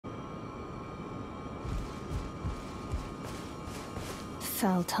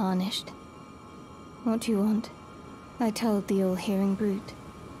foul tarnished. What do you want? I told the all-hearing brute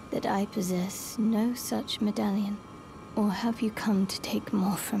that I possess no such medallion. Or have you come to take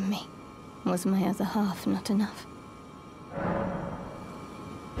more from me? Was my other half not enough?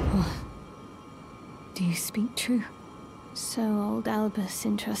 Oh. Do you speak true? So old Albus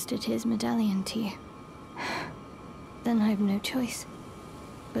entrusted his medallion to you. Then I've no choice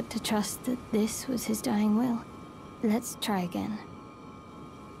but to trust that this was his dying will. Let's try again.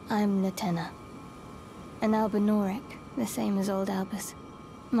 I'm Latenna, an Albinauric, the same as old Albus.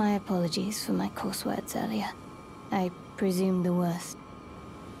 My apologies for my coarse words earlier. I presumed the worst.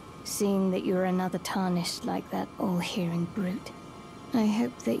 Seeing that you're another tarnished like that all-hearing brute, I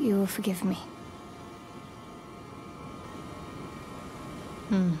hope that you will forgive me.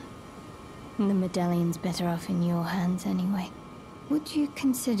 The medallion's better off in your hands anyway. Would you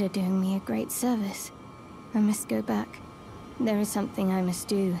consider doing me a great service? I must go back. There is something I must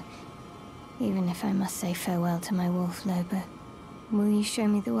do, even if I must say farewell to my wolf Lobo. Will you show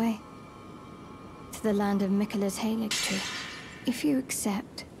me the way? To the land of Miquella's Halig tree. If you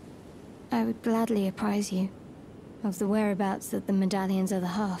accept, I would gladly apprise you of the whereabouts of the medallion's other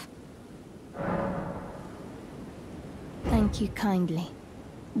half. Thank you kindly.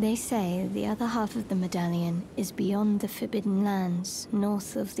 They say the other half of the medallion is beyond the Forbidden Lands,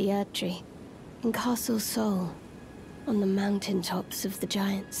 north of the Erd Tree, in Castle Sol, on the mountaintops of the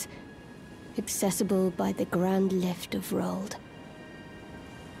Giants, accessible by the Grand Lift of Rold.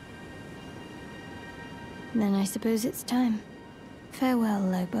 Then I suppose it's time. Farewell,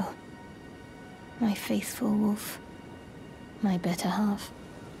 Lobo. My faithful wolf. My better half.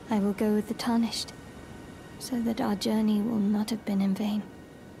 I will go with the Tarnished, so that our journey will not have been in vain.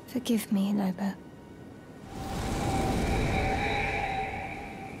 Forgive me, Lobo.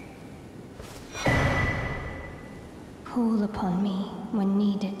 Call upon me when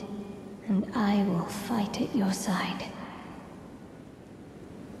needed, and I will fight at your side.